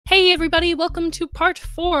Hey everybody, welcome to part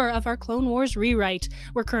 4 of our Clone Wars rewrite.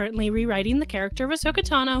 We're currently rewriting the character of Ahsoka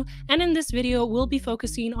Tano, and in this video we'll be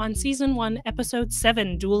focusing on Season 1, Episode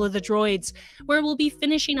 7, Duel of the Droids, where we'll be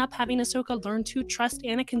finishing up having Ahsoka learn to trust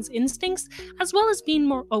Anakin's instincts, as well as being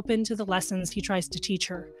more open to the lessons he tries to teach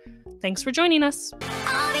her. Thanks for joining us!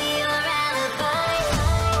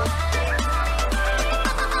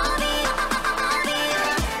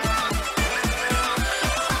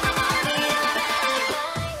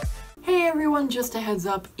 Just a heads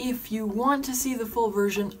up, if you want to see the full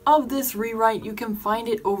version of this rewrite, you can find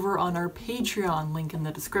it over on our Patreon, link in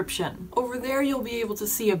the description. Over there you'll be able to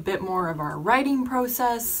see a bit more of our writing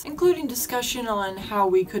process, including discussion on how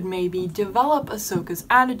we could maybe develop Ahsoka's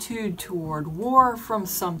attitude toward war from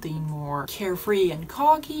something more carefree and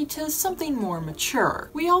cocky to something more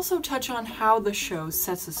mature. We also touch on how the show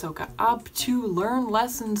sets Ahsoka up to learn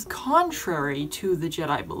lessons contrary to the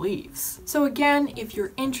Jedi beliefs. So again, if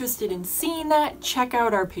you're interested in seeing that, check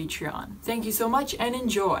out our Patreon. Thank you so much and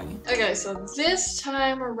enjoy. Okay, so this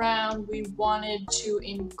time around we wanted to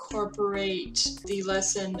incorporate the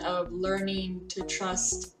lesson of learning to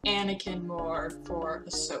trust Anakin more for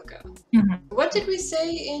Ahsoka. What did we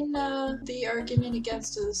say in the argument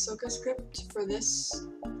against the Ahsoka script for this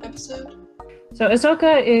episode? So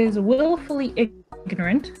Ahsoka is willfully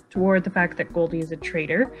ignorant toward the fact that Goldie is a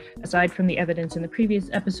traitor. Aside from the evidence in the previous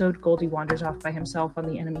episode, Goldie wanders off by himself on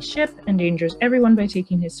the enemy ship, endangers everyone by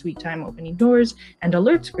taking his sweet time opening doors, and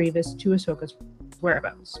alerts Grievous to Ahsoka's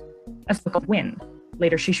whereabouts. Ahsoka win.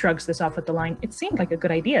 Later she shrugs this off with the line, "It seemed like a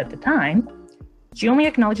good idea at the time." She only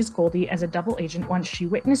acknowledges Goldie as a double agent once she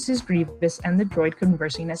witnesses Grievous and the droid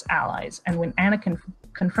conversing as allies, and when Anakin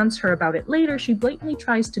confronts her about it later, she blatantly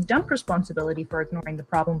tries to dump responsibility for ignoring the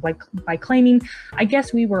problem by claiming, "I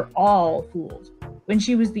guess we were all fooled," when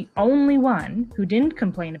she was the only one who didn't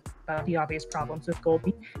complain about the obvious problems with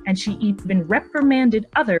Goldie, and she even reprimanded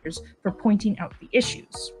others for pointing out the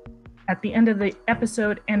issues. At the end of the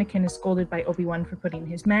episode, Anakin is scolded by Obi-Wan for putting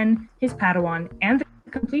his men, his Padawan, and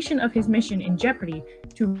the completion of his mission in jeopardy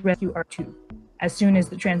to rescue R2. As soon as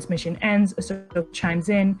the transmission ends, Ahsoka chimes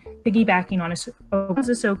in, piggybacking on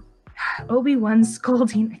Obi-Wan's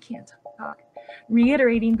scolding, I can't talk,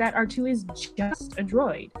 reiterating that R2 is just a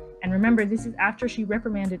droid. And remember, this is after she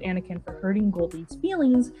reprimanded Anakin for hurting Goldie's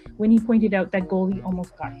feelings when he pointed out that Goldie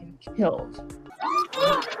almost got him killed.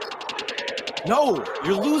 No,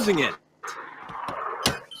 you're losing it.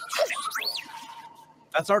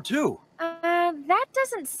 That's R2. That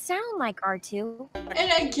doesn't sound like R2.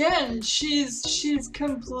 And again, she's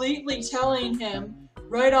completely telling him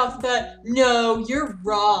right off the bat, "No, you're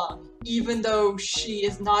wrong," even though she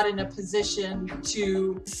is not in a position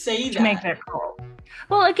to say that. To make that call.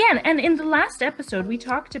 Well, again, and in the last episode, we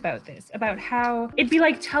talked about this, about how it'd be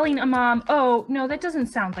like telling a mom, "Oh, no, that doesn't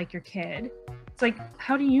sound like your kid." It's like,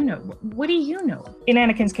 how do you know? What do you know? In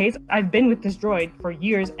Anakin's case, I've been with this droid for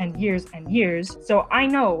years and years and years, so I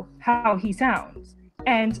know how he sounds.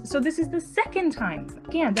 And so this is the second time,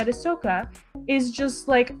 again, that Ahsoka is just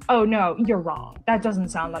like, "Oh no, you're wrong. That doesn't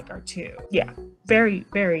sound like R2. Yeah, very,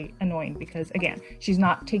 very annoying because, again, she's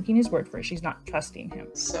not taking his word for it. She's not trusting him.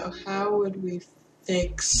 So how would we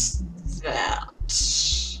fix that?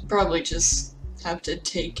 Probably just have to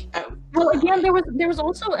take out. Well, again, there was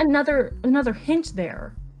also another hint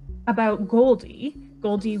there about Goldie.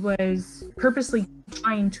 Goldie was purposely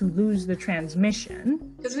trying to lose the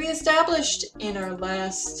transmission. Because we established in our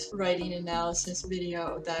last writing analysis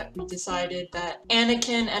video that we decided that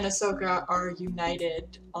Anakin and Ahsoka are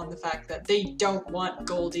united on the fact that they don't want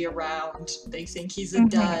Goldie around. They think he's a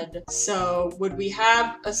dud. So would we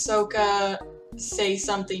have Ahsoka say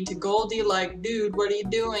something to Goldie like, "Dude, what are you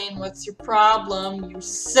doing? What's your problem? You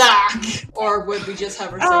suck!" Or would we just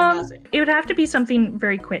have her say nothing? It would have to be something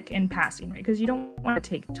very quick in passing, right? Because you don't want to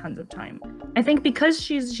take tons of time. I think because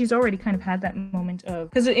she's already kind of had that moment of,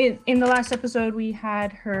 because in the last episode we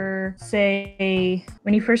had her say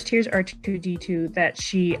when he first hears R2-D2 that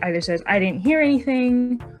she either says, "I didn't hear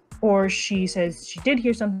anything," or she says she did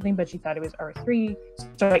hear something but she thought it was R3.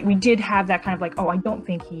 So like, we did have that kind of like, "Oh, I don't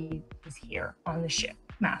think he is here on the ship,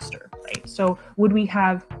 Master," right? So would we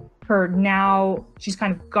have her now, she's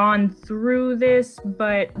kind of gone through this,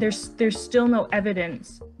 but there's still no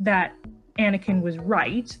evidence that Anakin was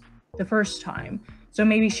right the first time. So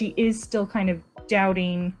maybe she is still kind of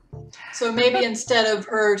doubting. So maybe instead of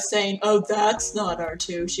her saying, "Oh, that's not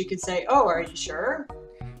R2, she could say, "Oh, are you sure?"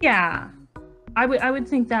 Yeah, I would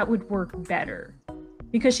think that would work better.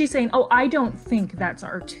 Because she's saying, "Oh, I don't think that's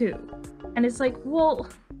R2." And it's like, well,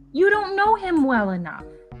 you don't know him well enough.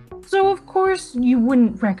 So of course you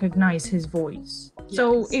wouldn't recognize his voice. Yes.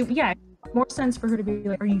 So more sense for her to be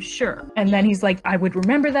like, are you sure? And then he's like, I would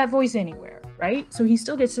remember that voice anywhere, right? So he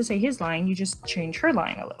still gets to say his line, you just change her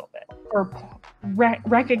line a little bit. Or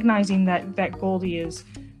recognizing that Goldie is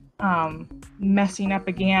messing up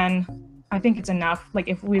again, I think it's enough. Like,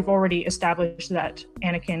 if we've already established that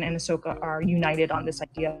Anakin and Ahsoka are united on this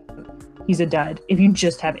idea of he's a dud, if you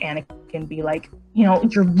just have Anakin be like, you know,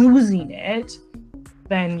 you're losing it,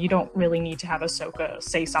 then you don't really need to have Ahsoka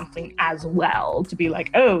say something as well to be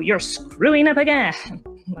like, oh, you're screwing up again.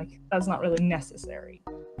 Like, that's not really necessary.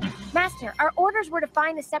 Master, our orders were to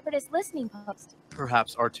find the Separatist listening post.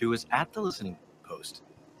 Perhaps R2 is at the listening post.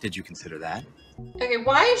 Did you consider that? Okay,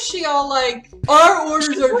 why is she all like, our orders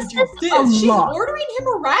are to do this? She's ordering him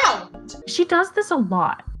around. She does this a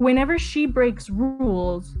lot. Whenever she breaks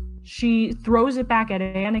rules, she throws it back at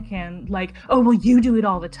Anakin like, oh, well, you do it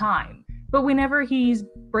all the time. But whenever he's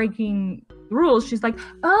breaking the rules, she's like,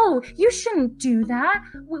 oh, you shouldn't do that.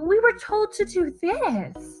 We were told to do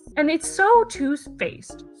this. And it's so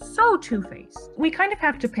two-faced. So two-faced. We kind of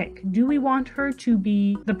have to pick. Do we want her to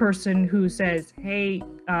be the person who says, hey,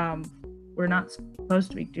 we're not supposed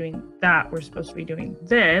to be doing that, we're supposed to be doing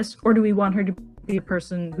this? Or do we want her to be a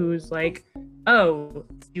person who's like, oh,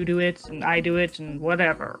 you do it and I do it and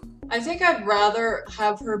whatever? I think I'd rather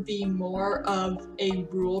have her be more of a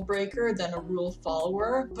rule breaker than a rule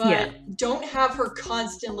follower, but don't have her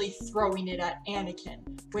constantly throwing it at Anakin.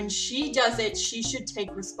 When she does it, she should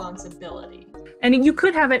take responsibility. And you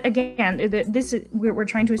could have it again. We're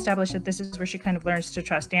trying to establish that this is where she kind of learns to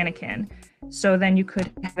trust Anakin. So then you could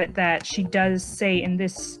have it that she does say in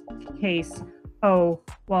this case, oh,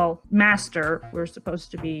 well, Master, we're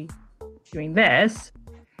supposed to be doing this.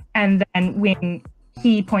 And then when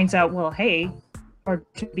he points out, well, hey, or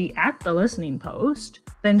to be at the listening post,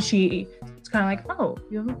 then it's kind of like, oh,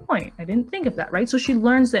 you have a point. I didn't think of that, right? So she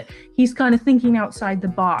learns that he's kind of thinking outside the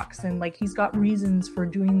box and like he's got reasons for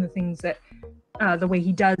doing the things that the way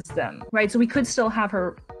he does them, right? So we could still have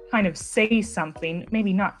her kind of say something,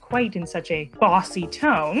 maybe not quite in such a bossy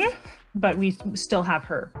tone, but we still have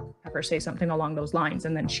her say something along those lines,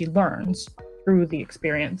 and then she learns through the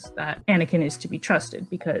experience that Anakin is to be trusted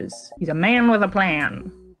because he's a man with a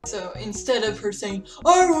plan. So instead of her saying,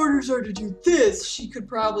 our orders are to do this, she could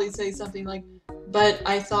probably say something like, but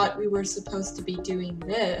I thought we were supposed to be doing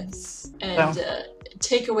this. And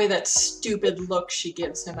take away that stupid look she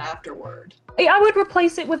gives him afterward. I would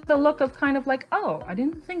replace it with the look of kind of like, oh, I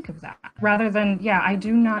didn't think of that. Rather than, yeah, I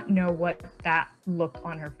do not know what that look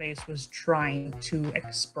on her face was trying to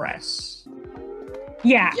express.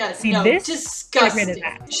 Yeah, see, no, this, disgusting. get rid of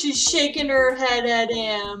that. She's shaking her head at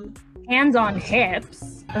him. Hands on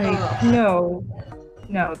hips. Like, no,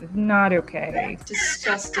 not okay.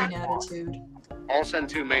 Disgusting attitude. I'll send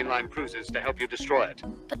 2 mainline cruisers to help you destroy it.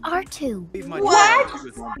 But R2. Leave my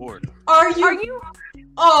What? on board. Are you?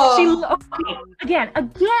 Oh.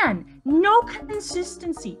 Again, no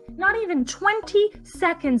consistency. Not even 20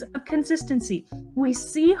 seconds of consistency. We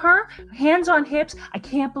see her, hands on hips. I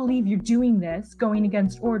can't believe you're doing this, going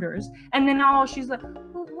against orders. And then she's like,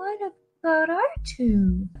 well, what about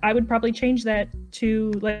R2? I would probably change that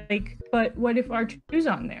to like, but what if R2's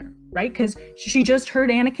on there? Right? Because she just heard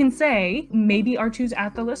Anakin say, maybe R2's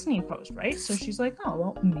at the listening post, right? So she's like, oh,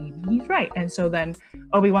 well, maybe he's right. And so then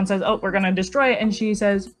Obi-Wan says, oh, we're going to destroy it. And she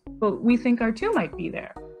says, but we think R2 might be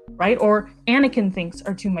there, right? Or Anakin thinks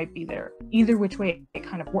R2 might be there. Either which way, it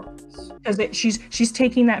kind of works. Because she's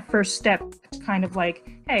taking that first step, kind of like,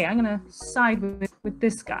 hey, I'm going to side with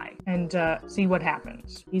this guy and see what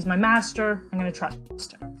happens. He's my master. I'm going to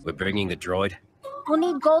trust him. We're bringing the droid? We'll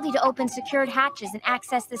need Goldie to open secured hatches and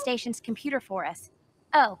access the station's computer for us.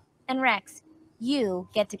 Oh, and Rex, you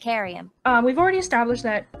get to carry him. We've already established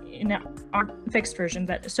that in our fixed version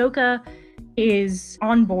that Ahsoka is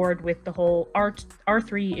on board with the whole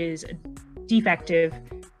R3 is defective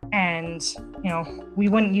and, we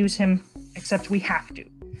wouldn't use him except we have to.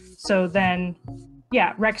 So then,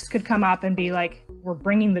 yeah, Rex could come up and be like, we're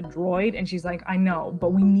bringing the droid. And she's like, I know,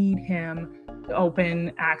 but we need him to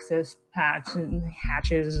open access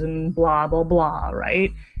hatches and blah, blah, blah,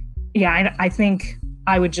 right? Yeah, I think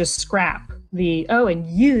I would just scrap the, oh, and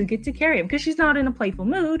you get to carry him, because she's not in a playful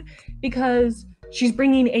mood, because she's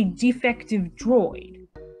bringing a defective droid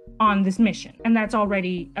on this mission. And that's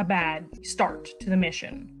already a bad start to the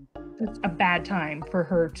mission. It's a bad time for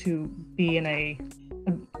her to be in a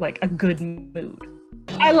good mood.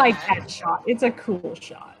 I like that shot. It's a cool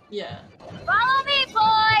shot. Yeah. Follow me,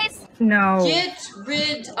 boys! No. Get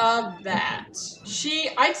rid of that.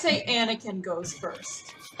 I'd say Anakin goes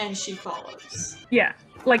first. and she follows. Yeah,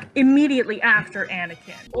 like immediately after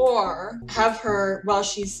Anakin. Or have her, while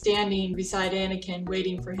she's standing beside Anakin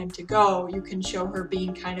waiting for him to go, you can show her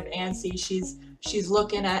being kind of antsy. She's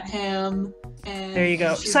looking at him, and there you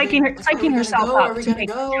go, she's psyching herself up. Are we gonna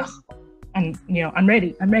go? And you know, I'm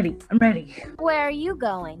ready. Where are you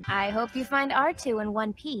going? I hope you find R2 in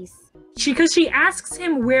one piece. Because she asks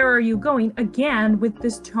him, where are you going? Again, with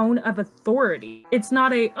this tone of authority. It's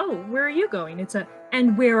not a, oh, where are you going? It's a,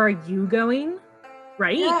 and where are you going?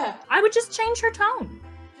 Right? Yeah. I would just change her tone.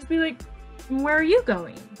 Just be like, where are you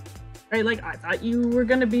going? Right? Like, I thought you were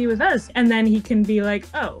gonna be with us. And then he can be like,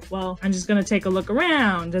 oh, well, I'm just gonna take a look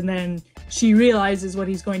around. And then she realizes what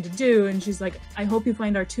he's going to do. And she's like, I hope you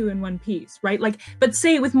find our two in one piece, right? Like, but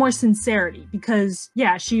say it with more sincerity, because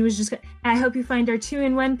yeah, she was just, I hope you find our two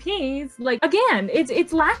in one piece. Like, again,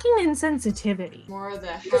 it's lacking in sensitivity. More of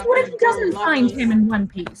the because what if he doesn't find him in one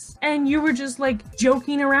piece? And you were just like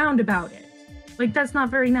joking around about it. Like, that's not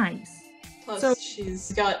very nice. Plus,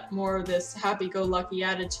 she's got more of this happy-go-lucky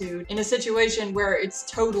attitude in a situation where it's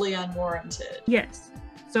totally unwarranted. Yes.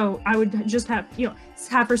 So I would just have,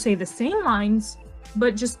 have her say the same lines,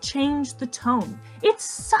 but just change the tone. It's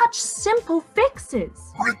such simple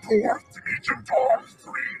fixes.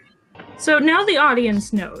 So now the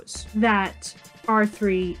audience knows that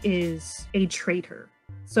R3 is a traitor.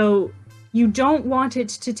 So you don't want it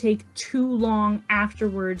to take too long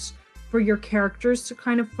afterwards for your characters to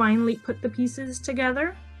kind of finally put the pieces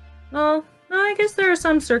together. Well, I guess there are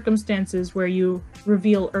some circumstances where you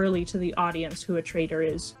reveal early to the audience who a traitor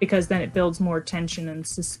is, because then it builds more tension and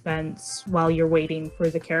suspense while you're waiting for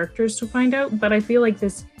the characters to find out. But I feel like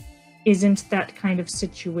this isn't that kind of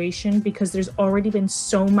situation, because there's already been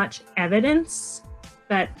so much evidence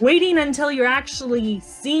that waiting until you're actually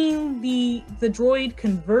seeing the droid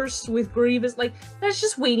converse with Grievous, like, that's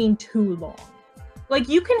just waiting too long. Like,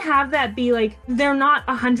 you can have that be like, they're not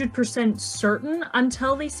 100% certain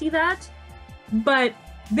until they see that, but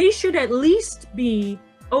they should at least be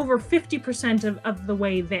over 50% of the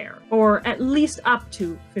way there, or at least up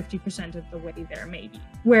to 50% of the way there, maybe,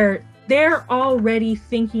 where they're already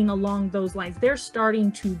thinking along those lines. They're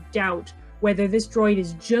starting to doubt whether this droid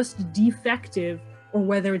is just defective or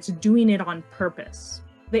whether it's doing it on purpose.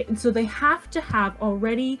 So they have to have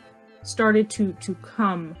already started to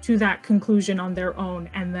come to that conclusion on their own,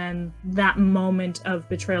 and then that moment of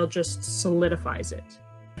betrayal just solidifies it.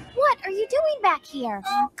 What are you doing back here?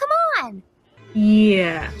 Come on!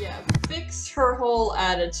 Yeah, fix her whole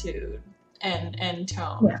attitude and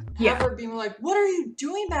tone. Have her being like, what are you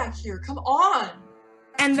doing back here? Come on!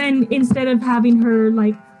 And then instead of having her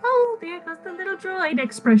like, oh, there goes the little droid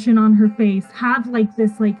expression on her face, have like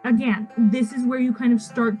this, like, again, this is where you kind of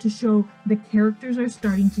start to show the characters are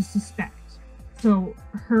starting to suspect. So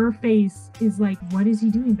her face is like, what is he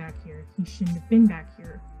doing back here? He shouldn't have been back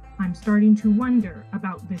here. I'm starting to wonder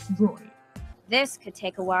about this droid. This could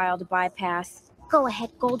take a while to bypass. Go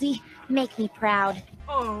ahead, Goldie. Make me proud.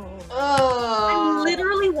 I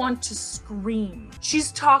literally want to scream.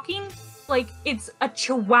 She's talking like it's a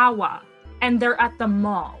chihuahua and they're at the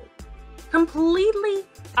mall. Completely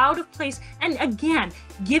out of place. And again,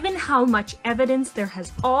 given how much evidence there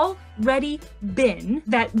has already been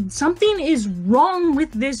that something is wrong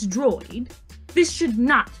with this droid, this should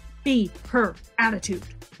not be her attitude.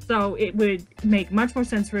 So it would make much more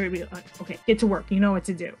sense for her to be like, okay, get to work, you know what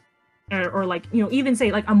to do. Or like, even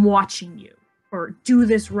say like, I'm watching you, or do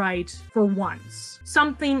this right for once.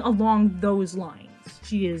 Something along those lines.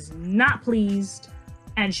 She is not pleased,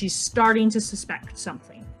 and she's starting to suspect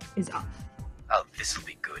something is up. Oh, this'll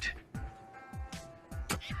be good.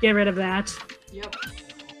 Get rid of that. Yep.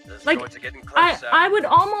 Like, I would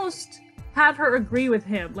almost have her agree with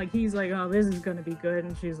him. Like, he's like, oh, this is gonna be good,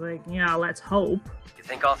 and she's like, yeah, let's hope. You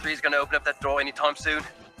think R3 is gonna open up that door anytime soon?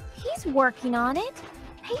 He's working on it.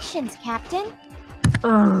 Patience, Captain.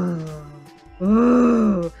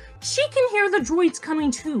 She can hear the droids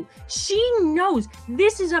coming too. She knows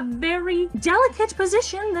this is a very delicate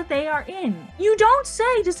position that they are in. You don't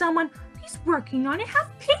say to someone, he's working on it,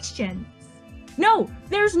 have patience. No,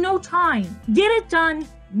 there's no time. Get it done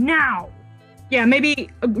now. Yeah, maybe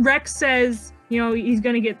Rex says, is he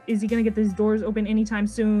gonna get these doors open anytime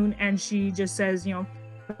soon? And she just says,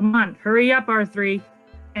 come on, hurry up, R3.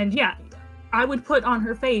 And yeah, I would put on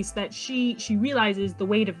her face that she realizes the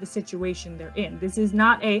weight of the situation they're in. This is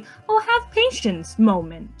not a, oh, have patience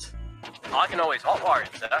moment. I can always hotwire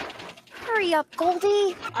it, sir. Hurry up,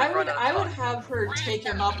 Goldie. I would have her take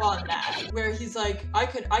him up on that, where he's like, I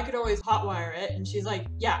could always hotwire it, and she's like,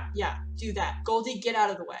 yeah, do that. Goldie, get out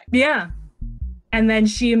of the way. Yeah. And then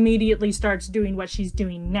she immediately starts doing what she's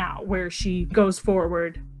doing now, where she goes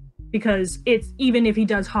forward, because it's, even if he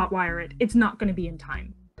does hotwire it, it's not going to be in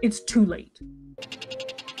time. It's too late.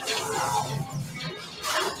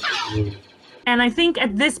 And I think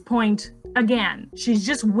at this point, again, she's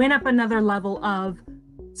just went up another level of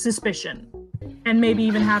suspicion. And maybe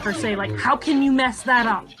even have her say, like, how can you mess that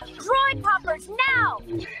up? Droid poppers, now!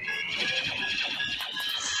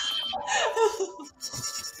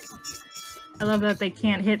 I love that they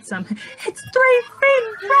can't hit something. It's 3 feet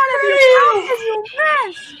in front of you! How can you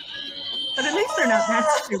miss? But at least they're not that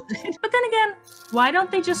stupid. But then again, why don't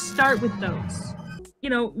they just start with those? You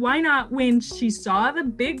know, why not, when she saw the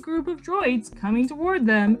big group of droids coming toward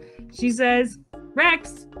them, she says,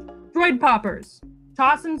 Rex, droid poppers,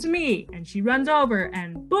 toss them to me. And she runs over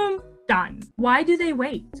and boom, done. Why do they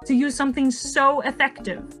wait to use something so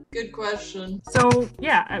effective? Good question. So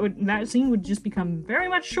yeah, that scene would just become very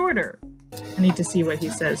much shorter. I need to see what he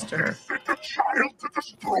says to her. Send a child to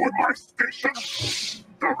destroy my station.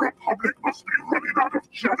 The Republic must be running out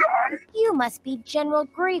of Jedi. You must be General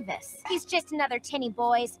Grievous. He's just another tinny,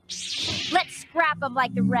 boys. Let's scrap him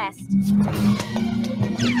like the rest.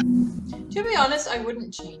 To be honest, I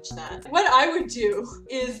wouldn't change that. What I would do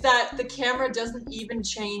is that the camera doesn't even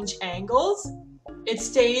change angles. It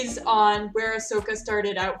stays on where Ahsoka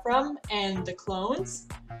started out from and the clones.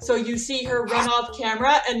 So you see her run off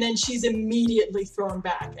camera and then she's immediately thrown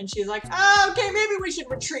back. And she's like, oh, okay, maybe we should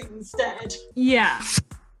retreat instead. Yeah.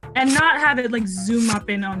 And not have it like zoom up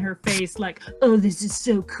in on her face like, oh, this is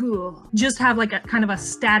so cool. Just have like a kind of a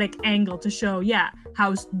static angle to show, yeah,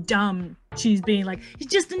 how dumb she's being, like, he's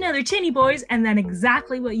just another tinny, boys. And then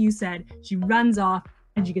exactly what you said, she runs off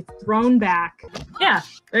and she gets thrown back. Yeah,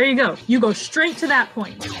 there you go. You go straight to that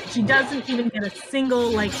point. She doesn't even get a single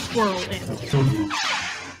like swirl in.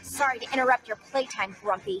 Sorry to interrupt your playtime,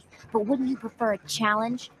 Grumpy, but wouldn't you prefer a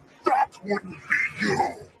challenge? That wouldn't be you.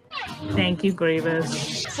 Thank you,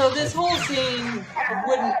 Grievous. So this whole scene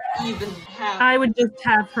wouldn't even happen. I would just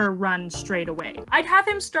have her run straight away. I'd have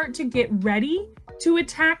him start to get ready to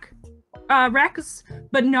attack Rex,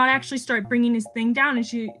 but not actually start bringing his thing down. And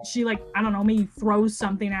she like, I don't know, maybe throws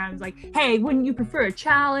something at him, like, hey, wouldn't you prefer a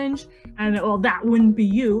challenge? And well, that wouldn't be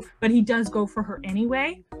you. But he does go for her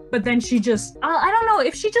anyway. But then she just, I don't know,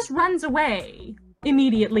 if she just runs away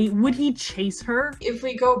immediately, would he chase her? If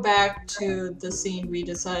we go back to the scene we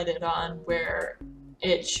decided on where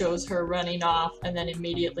it shows her running off and then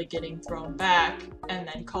immediately getting thrown back and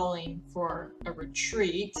then calling for a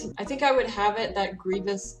retreat, I think I would have it that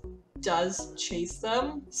Grievous does chase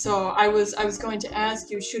them. So I was going to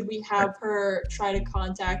ask you, should we have her try to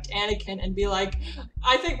contact Anakin and be like,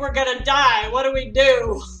 I think we're gonna die, what do we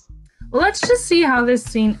do? Well, let's just see how this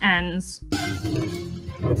scene ends.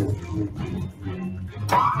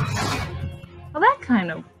 Well, that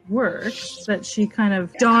kind of works, that she kind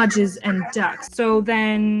of dodges and ducks. So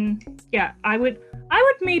then, yeah, I would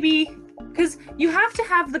maybe, because you have to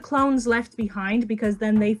have the clones left behind because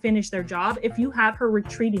then they finish their job. If you have her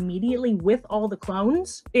retreat immediately with all the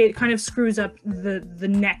clones, it kind of screws up the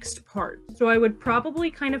next part. So I would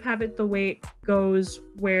probably kind of have it the way it goes,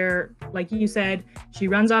 where, like you said, she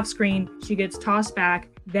runs off screen, she gets tossed back,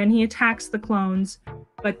 then he attacks the clones,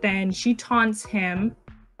 but then she taunts him,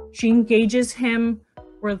 she engages him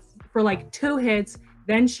for like 2 hits,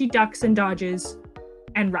 then she ducks and dodges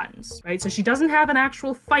and runs, right? So she doesn't have an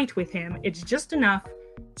actual fight with him. It's just enough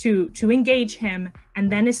to engage him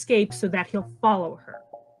and then escape so that he'll follow her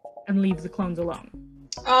and leave the clones alone.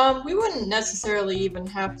 We wouldn't necessarily even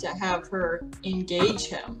have to have her engage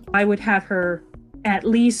him. I would have her at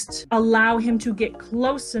least allow him to get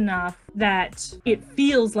close enough that it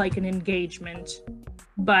feels like an engagement,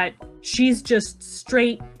 but she's just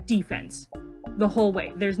straight defense the whole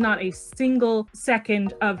way. There's not a single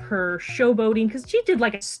second of her showboating, because she did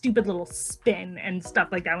like a stupid little spin and stuff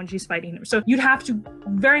like that when she's fighting him. So you'd have to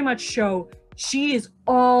very much show she is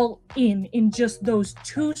all in just those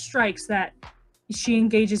 2 strikes that she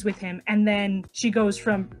engages with him, and then she goes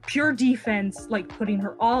from pure defense, like putting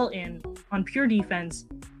her all in on pure defense,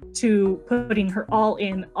 to putting her all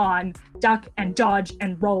in on duck and dodge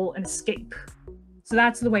and roll and escape. So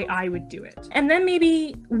that's the way I would do it. And then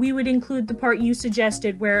maybe we would include the part you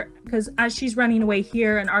suggested where, because as she's running away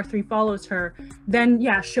here and R3 follows her, then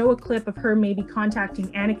yeah, show a clip of her maybe contacting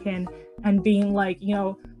Anakin and being like, you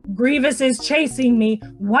know, Grievous is chasing me,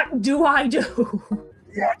 what do I do?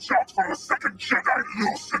 Watch out for a second Jedi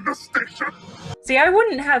loose in the station. See, I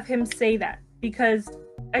wouldn't have him say that because,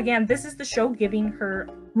 again, this is the show giving her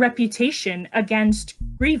reputation against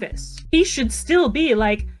Grievous. He should still be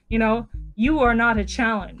like, you know, you are not a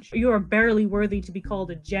challenge. You are barely worthy to be called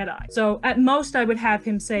a Jedi. So at most I would have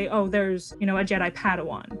him say, oh, there's, you know, a Jedi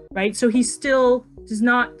Padawan, right? So he still does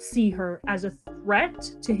not see her as a threat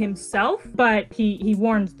to himself, but he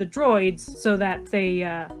warns the droids so that they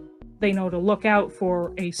know to look out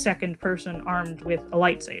for a second person armed with a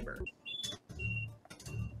lightsaber.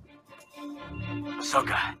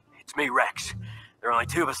 Ahsoka, it's me, Rex. There are only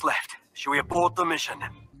 2 of us left. Should we abort the mission?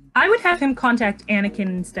 I would have him contact Anakin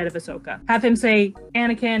instead of Ahsoka. Have him say,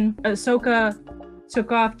 Anakin, Ahsoka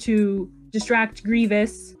took off to distract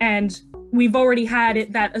Grievous, and we've already had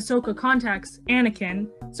it that Ahsoka contacts Anakin,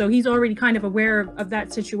 so he's already kind of aware of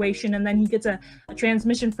that situation, and then he gets a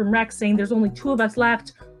transmission from Rex saying there's only 2 of us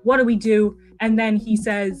left, what do we do? And then he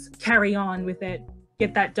says, carry on with it,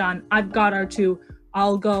 get that done. I've got R2,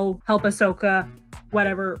 I'll go help Ahsoka,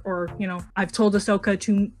 whatever, or, you know, I've told Ahsoka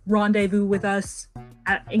to rendezvous with us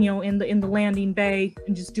at, you know, in the landing bay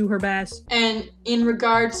and just do her best. And in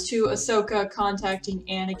regards to Ahsoka contacting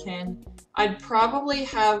Anakin, I'd probably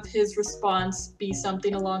have his response be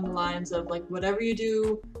something along the lines of like, whatever you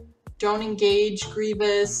do, don't engage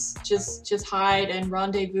Grievous, just hide and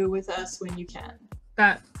rendezvous with us when you can.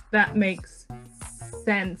 That makes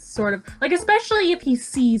sense, sort of. Like, especially if he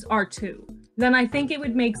sees R2. Then I think it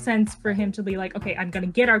would make sense for him to be like, okay, I'm gonna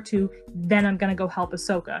get R2, then I'm gonna go help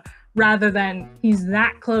Ahsoka. Rather than he's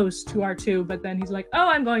that close to R2, but then he's like, oh,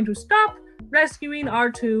 I'm going to stop rescuing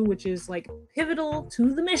R2, which is like pivotal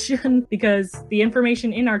to the mission because the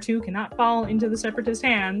information in R2 cannot fall into the Separatist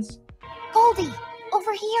hands. Goldie,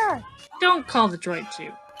 over here! Don't call the droid 2.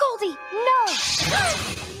 Goldie, no!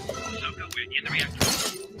 Ahsoka, we're in the reactor.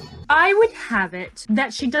 I would have it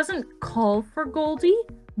that she doesn't call for Goldie,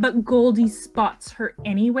 but Goldie spots her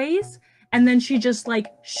anyways, and then she just like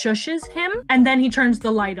shushes him, and then he turns the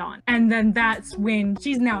light on. And then that's when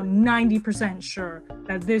she's now 90% sure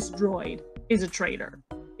that this droid is a traitor,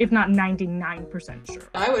 if not 99% sure.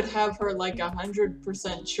 I would have her like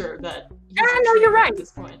 100% sure that Yeah, no, you're right. At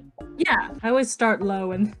this point. Yeah, I always start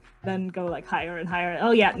low and then go like higher and higher.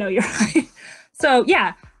 Oh yeah, no, you're right. So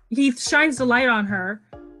yeah, he shines the light on her,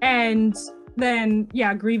 and then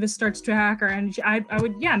yeah, Grievous starts to hack her, and I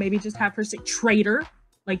would, yeah, maybe just have her say traitor.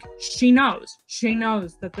 Like, she knows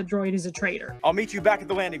that the droid is a traitor. I'll meet you back at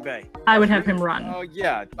the landing bay. I would have him run. Oh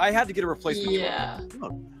yeah, I had to get a replacement. Yeah.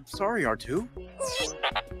 Oh, sorry, R2.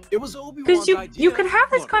 It was Obi-Wan's Because idea. you could have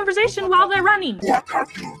this Look, conversation while they're running. What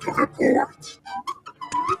have you to report?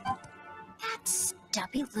 That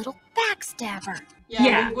stubby little backstabber.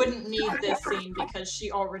 Yeah. We wouldn't need this scene because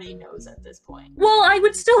she already knows at this point. Well, I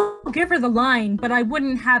would still give her the line, but I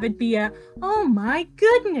wouldn't have it be a, oh my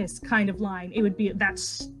goodness kind of line. It would be that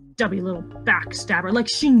stubby little backstabber, like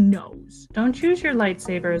she knows. Don't use your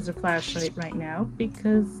lightsaber as a flashlight right now,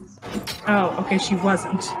 because... Oh, okay, she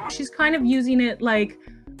wasn't. She's kind of using it like,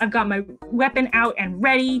 I've got my weapon out and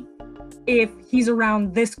ready if he's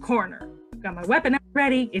around this corner. I've got my weapon out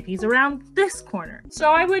ready if he's around this corner. So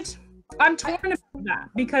I'm torn about that,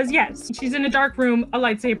 because yes, she's in a dark room, a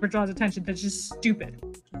lightsaber draws attention, that's just stupid.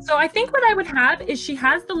 So I think what I would have is she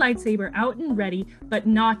has the lightsaber out and ready, but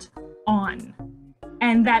not on.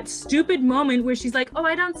 And that stupid moment where she's like, oh,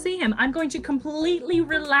 I don't see him, I'm going to completely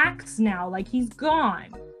relax now, like he's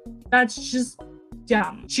gone. That's just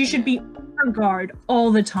dumb. She should be on her guard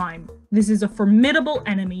all the time. This is a formidable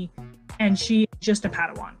enemy, and she's just a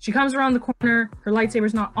Padawan. She comes around the corner, her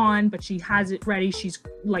lightsaber's not on, but she has it ready. She's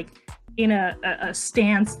like in a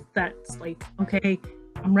stance that's like, okay,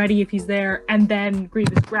 I'm ready if he's there, and then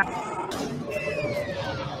Grievous grabs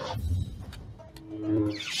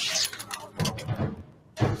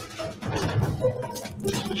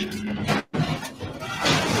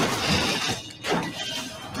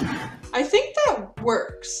I think that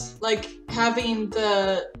works. Like, having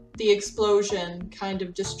the explosion kind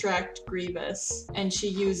of distract Grievous, and she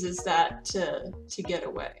uses that to get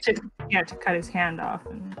away. to cut his hand off.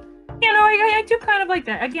 And you know, I do kind of like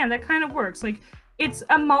that. Again, that kind of works. Like, it's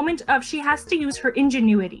a moment of she has to use her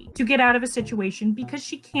ingenuity to get out of a situation because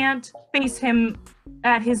she can't face him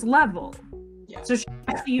at his level. Yeah. So she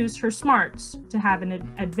has to use her smarts to have an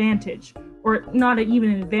advantage, or not even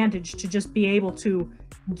an advantage, to just be able to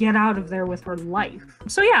get out of there with her life.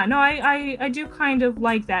 So yeah, no, I do kind of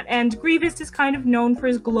like that. And Grievous is kind of known for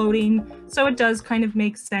his gloating, so it does kind of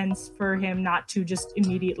make sense for him not to just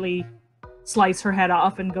immediately slice her head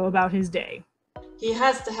off and go about his day. He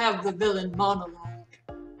has to have the villain monologue.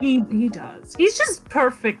 He does. He's just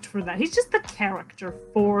perfect for that. He's just the character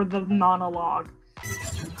for the monologue.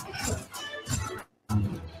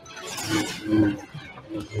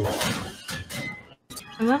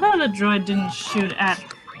 I love how the droid didn't shoot at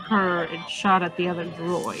her, it shot at the other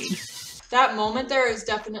droid. That moment there is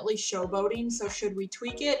definitely showboating, so should we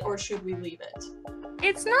tweak it or should we leave it?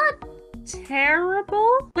 It's not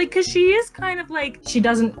terrible, like, because she is kind of like, she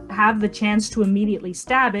doesn't have the chance to immediately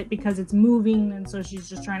stab it because it's moving, and so she's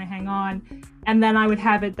just trying to hang on. And then I would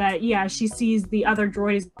have it that, yeah, she sees the other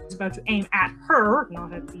droid is about to aim at her,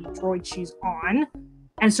 not at the droid she's on,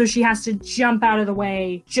 and so she has to jump out of the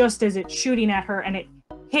way just as it's shooting at her, and it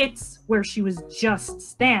hits where she was just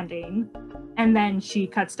standing, and then she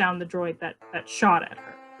cuts down the droid that shot at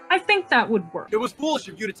her. I think that would work. It was foolish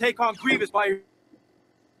of you to take on Grievous by your...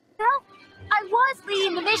 Well, I was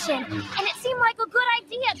leading the mission, and it seemed like a good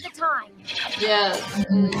idea at the time.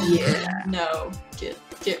 Yeah. No.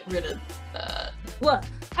 Get rid of that. Well,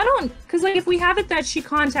 I don't, because, like, if we have it that she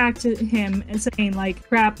contacted him and saying, like,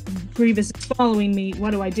 crap, Grievous is following me,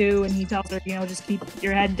 what do I do? And he tells her, you know, just keep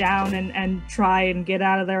your head down and try and get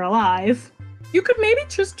out of there alive. You could maybe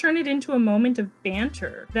just turn it into a moment of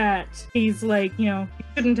banter that he's like, you know, you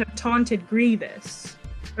shouldn't have taunted Grievous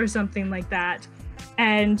or something like that.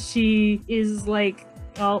 And she is like,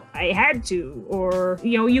 well, I had to, or,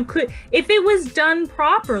 you know, you could, if it was done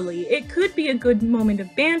properly, it could be a good moment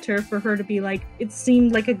of banter for her to be like, it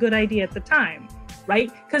seemed like a good idea at the time,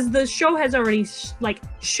 right? Because the show has already,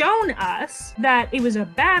 shown us that it was a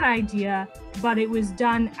bad idea, but it was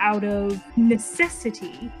done out of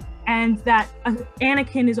necessity, and that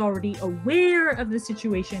Anakin is already aware of the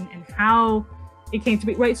situation and how it came to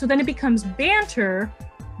be, right? So then it becomes banter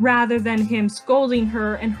rather than him scolding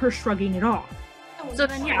her and her shrugging it off. So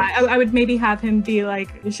then, yeah, I would maybe have him be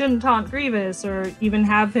like, you shouldn't taunt Grievous, or even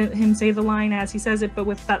have him say the line as he says it, but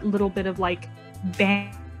with that little bit of, like,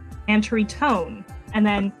 bantery tone. And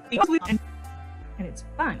then, and it's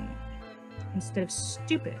fun instead of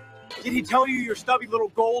stupid. Did he tell you your stubby little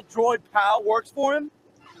gold droid pal works for him?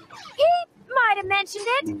 He might have mentioned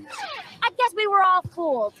it. I guess we were all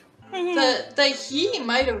fooled. The he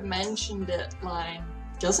might have mentioned it line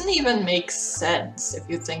doesn't even make sense if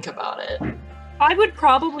you think about it. I would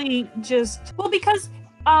probably just, well, because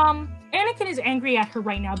Anakin is angry at her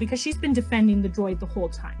right now because she's been defending the droid the whole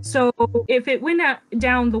time. So if it went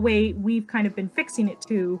down the way we've kind of been fixing it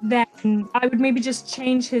to, then I would maybe just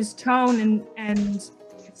change his tone and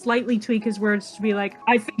slightly tweak his words to be like,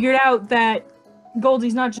 I figured out that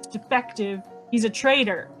Goldie's not just defective, he's a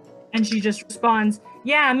traitor. And she just responds,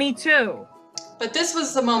 yeah, me too. But this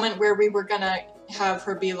was the moment where we were gonna have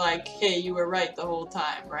her be like, hey, you were right the whole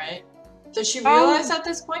time, right? Does she realize at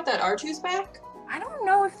this point that R2's back? I don't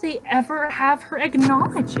know if they ever have her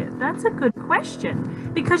acknowledge it. That's a good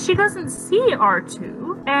question. Because she doesn't see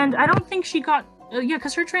R2, and I don't think she got,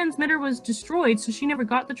 because her transmitter was destroyed, so she never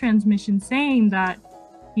got the transmission saying that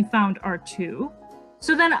he found R2.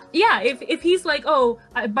 So then, yeah, if he's like, oh,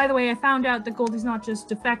 by the way, I found out that Goldie's not just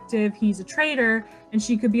defective, he's a traitor, and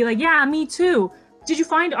she could be like, yeah, me too. Did you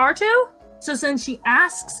find R2? So then she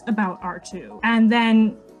asks about R2, and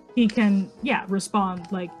then he can, yeah,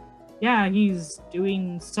 respond like, yeah, he's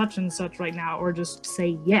doing such and such right now, or just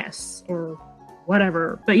say yes, or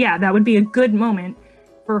whatever. But yeah, that would be a good moment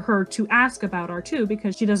for her to ask about R2,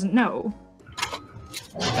 because she doesn't know.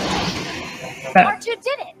 R2 did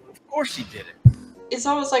it! Of course she did it. It's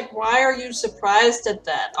almost like, why are you surprised at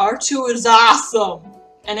that? R2 is awesome!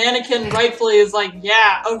 And Anakin rightfully is like,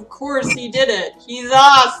 yeah, of course he did it! He's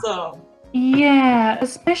awesome! Yeah,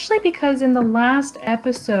 especially because in the last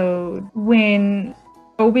episode, when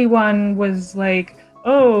Obi-Wan was like,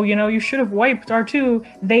 oh, you know, you should have wiped R2,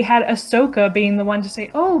 they had Ahsoka being the one to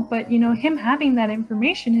say, oh, but, you know, him having that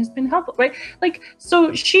information has been helpful, right? Like,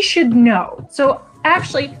 so she should know. So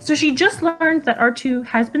actually, so she just learned that R2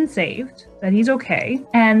 has been saved, that he's okay,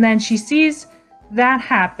 and then she sees that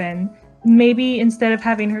happen. Maybe instead of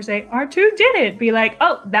having her say, R2 did it, be like,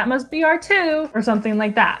 oh, that must be R2, or something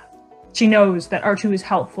like that. She knows that R2 is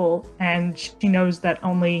helpful, and she knows that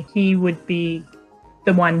only he would be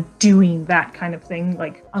the one doing that kind of thing,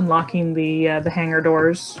 like unlocking the hangar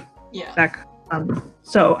doors. Yeah. Back.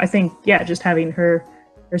 So I think, yeah, just having her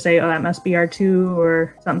say, oh, that must be R2,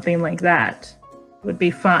 or something like that would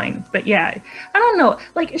be fine. But yeah, I don't know.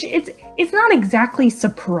 Like, it's not exactly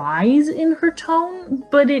surprise in her tone,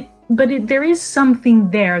 but there is something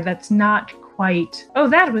there that's not quite, oh,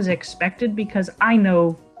 that was expected because I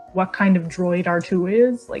know what kind of droid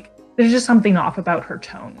R2 is. Like, there's just something off about her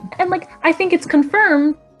tone. And, like, I think it's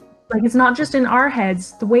confirmed, like, it's not just in our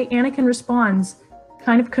heads. The way Anakin responds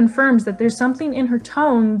kind of confirms that there's something in her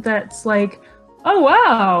tone that's like, oh,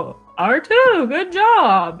 wow, R2, good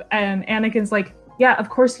job. And Anakin's like, yeah, of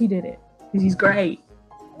course he did it, because he's great.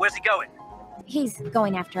 Where's he going? He's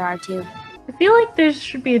going after R2. I feel like there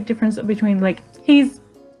should be a difference between, like, he's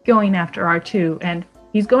going after R2 and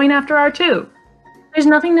He's going after R2. There's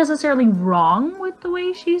nothing necessarily wrong with the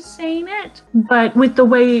way she's saying it, but with the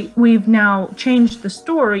way we've now changed the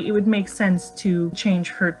story, it would make sense to change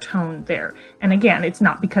her tone there. And again, it's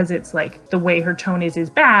not because it's like the way her tone is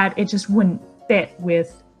bad, it just wouldn't fit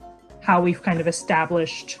with how we've kind of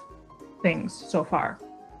established things so far.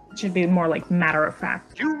 It should be more like matter of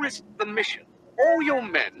fact. You risked the mission. All your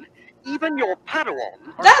men, even your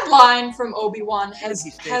Padawan. That line from Obi-Wan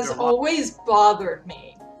has always bothered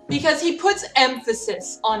me. Because he puts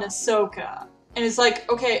emphasis on Ahsoka. And it's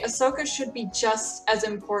like, okay, Ahsoka should be just as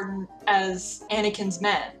important as Anakin's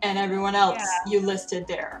men and everyone else you listed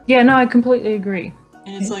there. Yeah, no, I completely agree.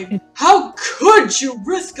 And it's like, how could you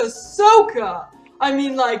risk Ahsoka? I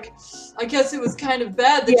mean, like, I guess it was kind of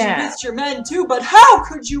bad that you missed your men too, but how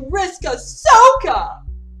could you risk Ahsoka?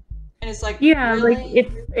 And it's like, yeah, really?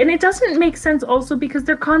 like it doesn't make sense also because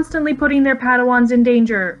they're constantly putting their Padawans in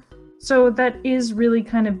danger. So that is really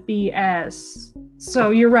kind of BS. So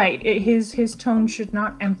you're right. His tone should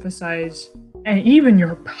not emphasize, and even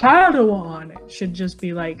your Padawan. It should just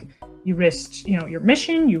be like, you risked, your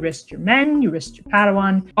mission, you risked your men, you risked your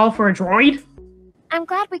Padawan, all for a droid. I'm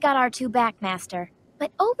glad we got R2 back, Master.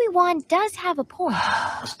 But Obi-Wan does have a point.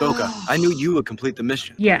 Ahsoka, I knew you would complete the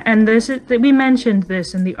mission. Yeah, and we mentioned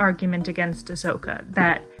this in the argument against Ahsoka,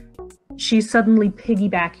 that she's suddenly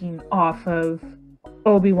piggybacking off of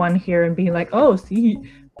Obi-Wan here and being like, oh, see,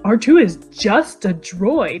 R2 is just a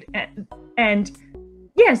droid. And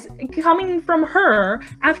yes, coming from her,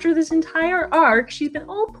 after this entire arc, she's been,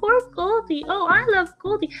 oh, poor Goldie. Oh, I love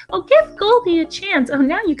Goldie. Oh, give Goldie a chance. Oh,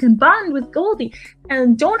 now you can bond with Goldie.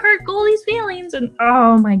 And don't hurt Goldie's feelings. And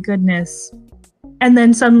oh my goodness. And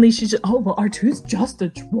then suddenly she's just, oh, well, R2's just a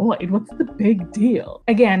droid. What's the big deal?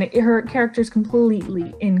 Again, her character's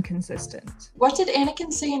completely inconsistent. What did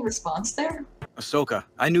Anakin say in response there? Ahsoka,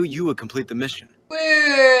 I knew you would complete the mission.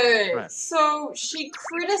 Wait. Right. So she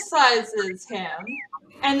criticizes him,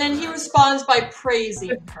 and then he responds by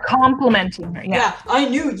praising her. Complimenting her, yeah. I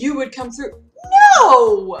knew you would come through.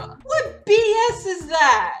 No! What BS is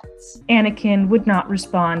that? Anakin would not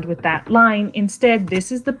respond with that line. Instead,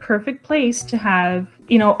 this is the perfect place to have,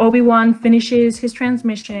 Obi-Wan finishes his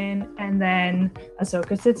transmission, and then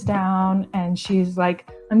Ahsoka sits down, and she's like,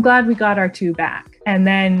 I'm glad we got R2 back. And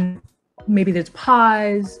then maybe there's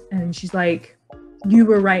pause, and she's like, you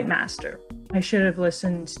were right, Master. I should have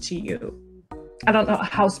listened to you. I don't know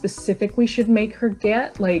how specific we should make her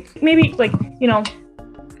get. Like, maybe, like,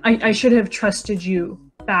 I should have trusted you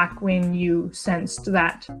back when you sensed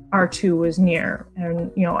that R2 was near.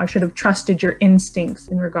 And, I should have trusted your instincts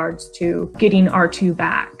in regards to getting R2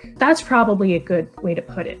 back. That's probably a good way to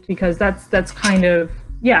put it, because that's kind of,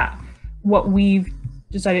 what we've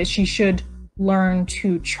decided. She should learn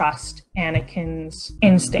to trust Anakin's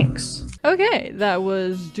instincts. Okay, that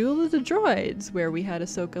was Duel of the Droids, where we had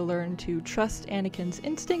Ahsoka learn to trust Anakin's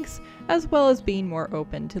instincts, as well as being more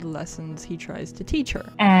open to the lessons he tries to teach her.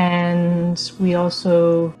 And we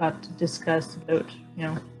also got to discuss about,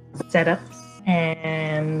 setups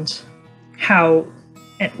and how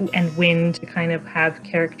and when to kind of have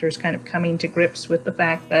characters kind of coming to grips with the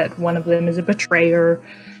fact that one of them is a betrayer,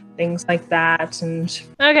 things like that. And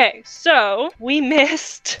okay, so we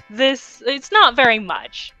missed this. It's not very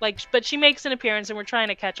much, but she makes an appearance, and we're trying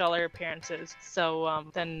to catch all her appearances. So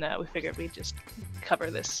then we figured we'd just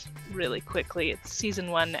cover this really quickly. It's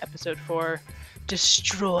season 1, episode 4.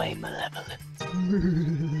 Destroy Malevolence.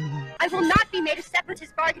 I will not be made a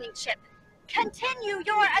separatist bargaining chip. Continue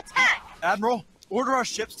your attack! Admiral, order our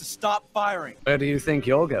ships to stop firing. Where do you think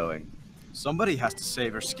you're going? Somebody has to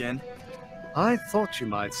save her skin. I thought you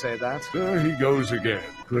might say that. There he goes again,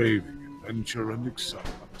 craving adventure and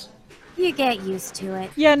excitement. You get used to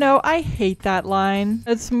it. Yeah, no, I hate that line.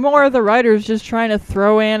 It's more the writers just trying to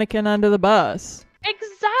throw Anakin under the bus.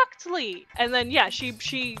 Exactly! And then,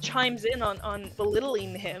 she chimes in on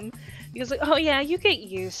belittling him. Because, like, oh yeah, you get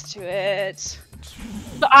used to it.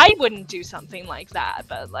 But I wouldn't do something like that,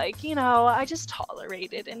 but, like, I just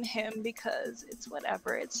tolerate it in him because it's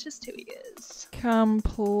whatever. It's just who he is.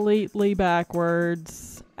 Completely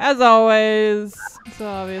backwards. As always. So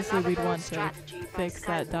obviously we'd want to fix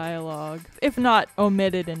that dialogue. If not,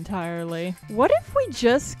 omit it entirely. What if we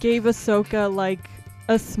just gave Ahsoka, like,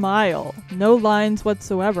 a smile? No lines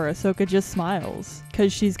whatsoever. Ahsoka just smiles.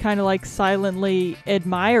 Because she's kind of, like, silently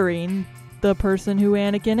admiring the person who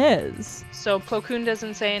Anakin is. So Plo Koon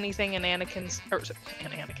doesn't say anything, and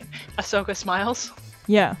Ahsoka smiles.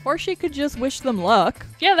 Yeah, or she could just wish them luck.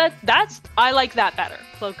 Yeah, I like that better.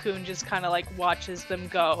 Plo Koon just kind of like watches them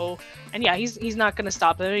go, and yeah, he's not gonna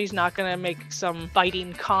stop them. He's not gonna make some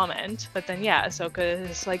biting comment. But then yeah, Ahsoka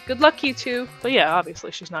is like, "Good luck, you two." But yeah,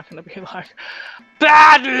 obviously she's not gonna be like,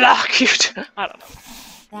 "Bad luck, you two." I don't know.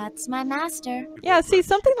 That's my master. Yeah, see,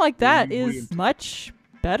 something like that is much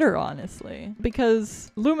better, honestly,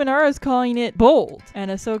 because Luminara's calling it bold,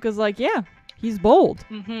 and Ahsoka's like, yeah, he's bold.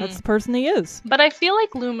 That's the person he is. But I feel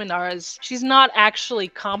like she's not actually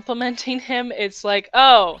complimenting him. It's like,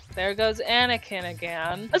 oh, there goes Anakin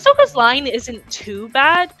again. Ahsoka's line isn't too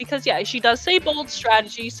bad because yeah, she does say bold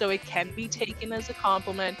strategy, so it can be taken as a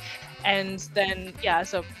compliment. And then yeah,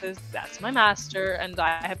 so that's my master, and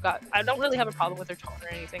I don't really have a problem with her tone or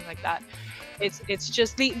anything like that. It's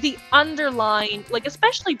just the underlying, like,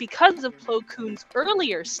 especially because of Plo Koon's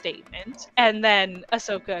earlier statement, and then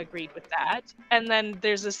Ahsoka agreed with that, and then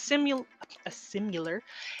there's a similar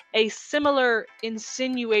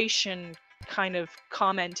insinuation kind of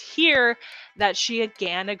comment here that she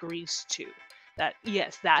again agrees to. That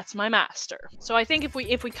yes, that's my master. So I think if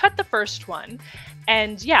we cut the first one,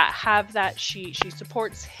 and yeah, have that she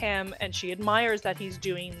supports him and she admires that he's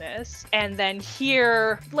doing this, and then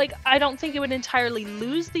here, like, I don't think it would entirely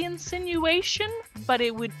lose the insinuation, but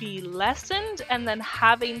it would be lessened, and then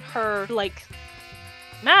having her like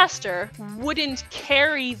master wouldn't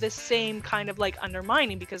carry the same kind of like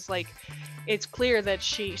undermining, because like it's clear that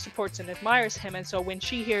she supports and admires him, and so when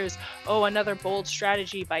she hears, oh, another bold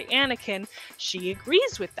strategy by Anakin, she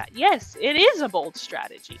agrees with that. Yes, it is a bold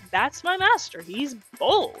strategy. That's my master. He's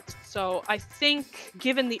bold. So I think,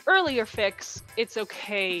 given the earlier fix, it's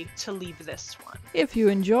okay to leave this one. If you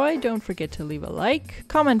enjoy, don't forget to leave a like,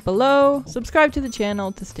 comment below, subscribe to the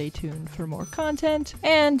channel to stay tuned for more content,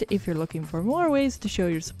 and if you're looking for more ways to show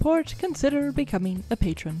your support, consider becoming a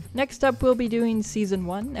patron. Next up, we'll be doing Season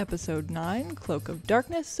 1, Episode 9, Cloak of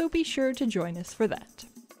Darkness, so be sure to join us for that.